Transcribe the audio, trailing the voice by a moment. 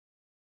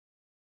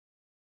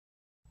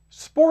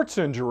Sports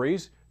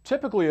injuries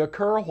typically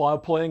occur while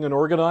playing in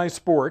organized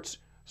sports,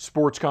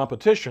 sports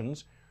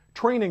competitions,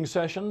 training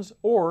sessions,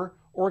 or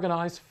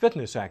organized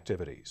fitness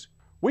activities.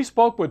 We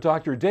spoke with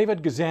Dr.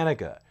 David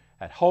Gazzaniga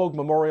at Hoag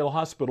Memorial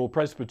Hospital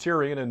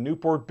Presbyterian in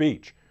Newport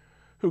Beach,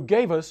 who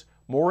gave us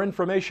more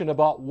information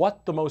about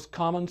what the most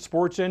common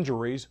sports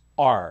injuries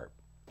are.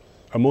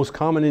 Our most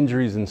common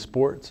injuries in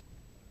sports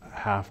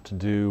have to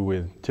do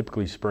with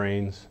typically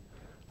sprains,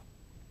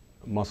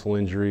 muscle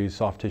injuries,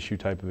 soft tissue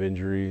type of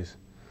injuries.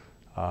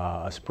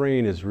 A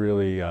sprain is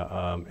really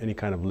any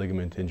kind of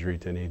ligament injury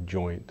to any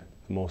joint.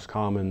 The most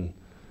common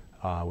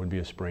would be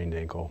a sprained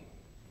ankle.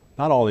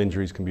 Not all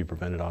injuries can be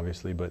prevented,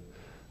 obviously, but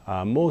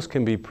most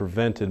can be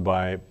prevented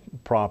by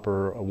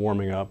proper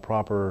warming up,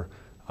 proper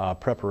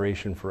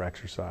preparation for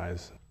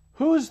exercise.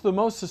 Who's the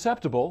most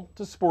susceptible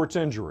to sports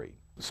injury?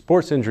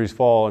 Sports injuries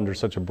fall under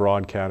such a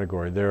broad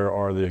category. There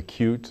are the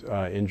acute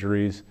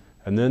injuries,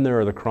 and then there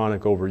are the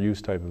chronic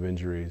overuse type of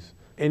injuries.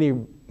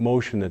 Any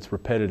motion that's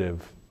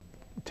repetitive,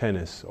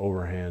 tennis,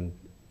 overhand,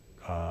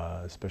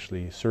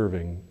 especially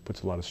serving,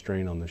 puts a lot of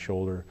strain on the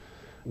shoulder.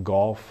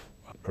 Golf,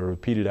 a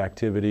repeated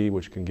activity,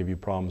 which can give you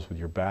problems with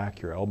your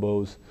back, your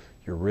elbows,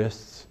 your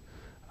wrists.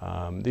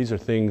 These are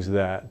things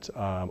that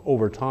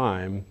over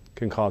time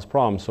can cause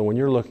problems. So when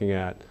you're looking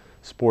at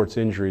sports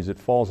injuries, it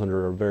falls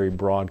under a very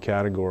broad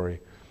category.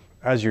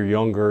 As you're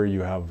younger,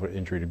 you have an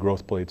injury to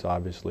growth plates,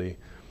 obviously.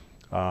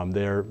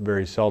 They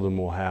very seldom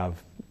will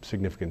have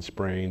significant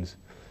sprains.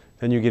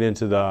 Then you get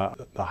into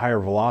the higher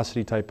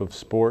velocity type of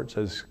sports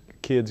as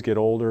kids get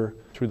older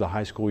through the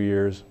high school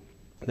years.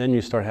 Then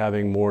you start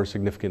having more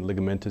significant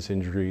ligamentous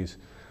injuries.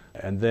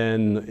 And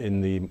then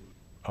in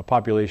a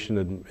population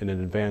in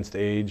an advanced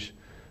age,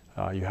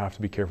 you have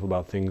to be careful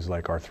about things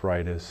like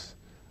arthritis,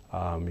 you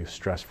have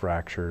stress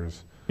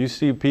fractures. You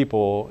see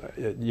people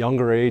at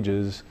younger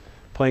ages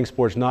playing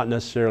sports not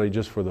necessarily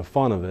just for the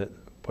fun of it,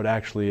 but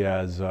actually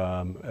as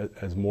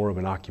more of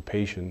an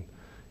occupation,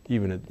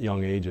 even at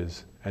young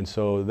ages. And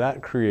so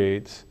that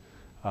creates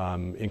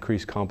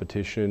increased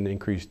competition,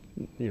 increased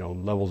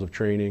levels of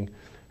training.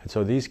 And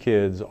so these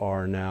kids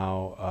are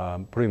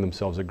now putting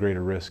themselves at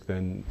greater risk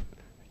than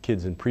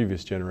kids in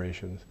previous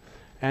generations.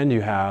 And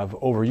you have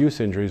overuse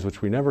injuries,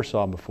 which we never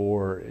saw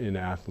before in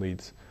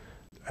athletes.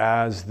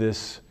 As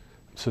this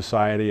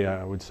society,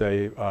 I would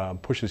say,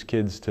 pushes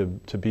kids to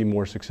be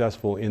more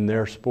successful in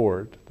their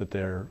sport that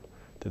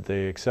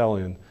they excel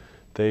in,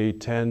 they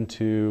tend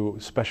to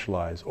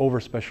specialize,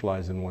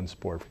 over-specialize in one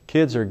sport.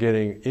 Kids are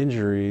getting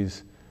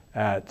injuries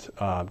at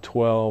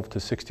 12 to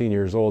 16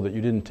 years old that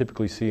you didn't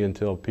typically see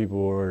until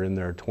people were in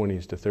their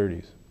 20s to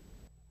 30s.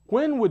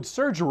 When would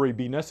surgery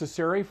be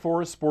necessary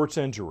for a sports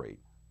injury?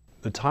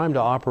 The time to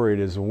operate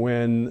is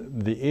when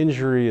the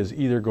injury is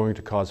either going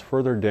to cause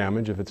further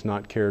damage if it's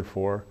not cared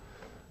for,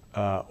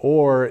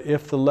 or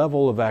if the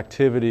level of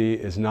activity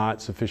is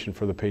not sufficient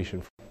for the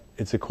patient.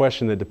 It's a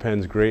question that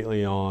depends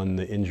greatly on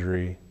the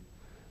injury,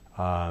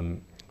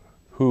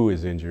 who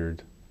is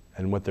injured,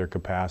 and what their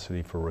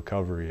capacity for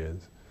recovery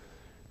is.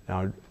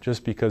 Now,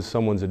 just because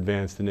someone's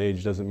advanced in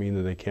age doesn't mean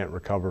that they can't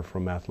recover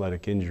from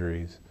athletic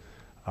injuries.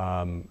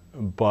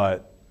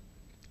 But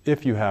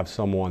if you have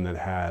someone that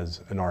has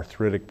an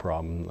arthritic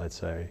problem, let's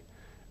say,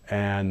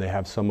 and they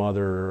have some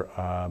other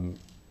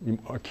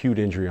acute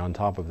injury on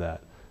top of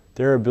that,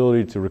 their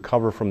ability to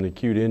recover from the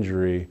acute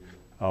injury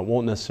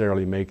won't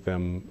necessarily make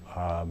them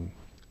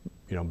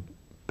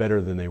better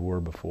than they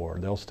were before.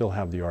 They'll still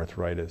have the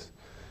arthritis.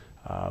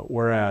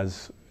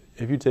 Whereas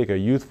if you take a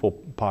youthful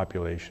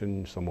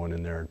population, someone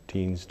in their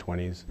teens,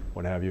 20s,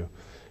 what have you,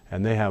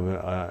 and they have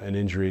an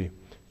injury,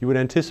 you would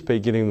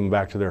anticipate getting them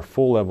back to their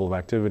full level of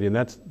activity, and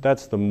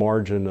that's the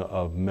margin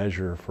of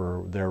measure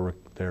for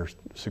their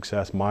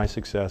success, my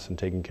success in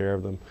taking care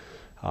of them,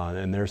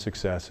 and their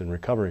success in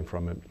recovering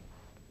from it,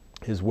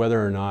 is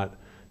whether or not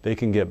they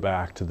can get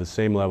back to the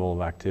same level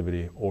of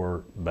activity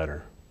or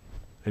better.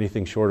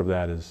 Anything short of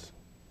that is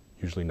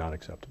usually not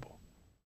acceptable.